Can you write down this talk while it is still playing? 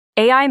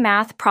AI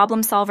Math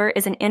Problem Solver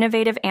is an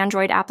innovative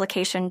Android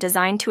application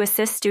designed to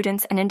assist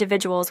students and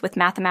individuals with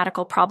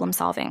mathematical problem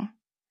solving.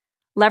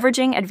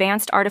 Leveraging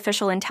advanced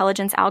artificial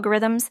intelligence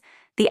algorithms,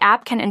 the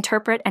app can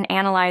interpret and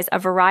analyze a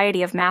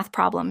variety of math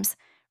problems,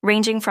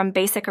 ranging from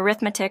basic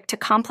arithmetic to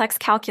complex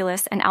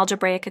calculus and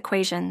algebraic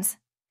equations.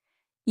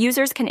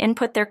 Users can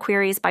input their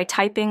queries by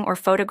typing or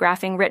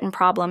photographing written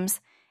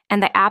problems,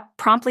 and the app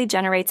promptly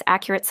generates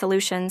accurate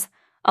solutions,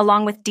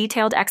 along with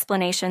detailed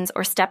explanations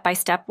or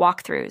step-by-step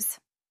walkthroughs.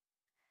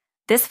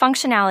 This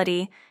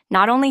functionality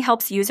not only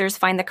helps users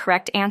find the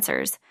correct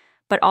answers,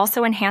 but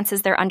also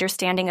enhances their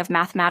understanding of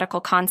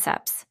mathematical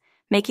concepts,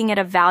 making it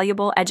a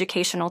valuable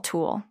educational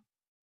tool.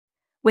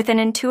 With an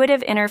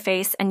intuitive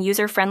interface and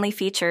user-friendly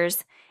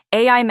features,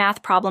 AI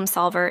Math Problem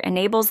Solver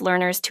enables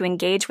learners to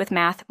engage with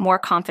math more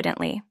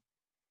confidently.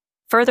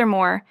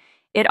 Furthermore,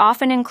 it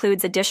often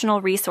includes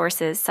additional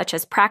resources such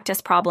as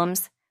practice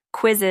problems,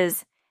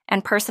 quizzes,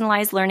 and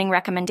personalized learning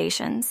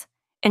recommendations,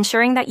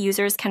 ensuring that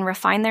users can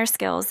refine their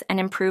skills and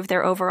improve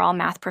their overall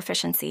math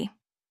proficiency.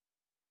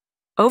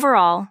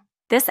 Overall,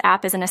 this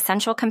app is an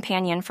essential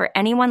companion for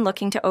anyone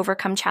looking to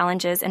overcome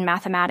challenges in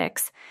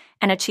mathematics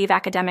and achieve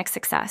academic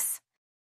success.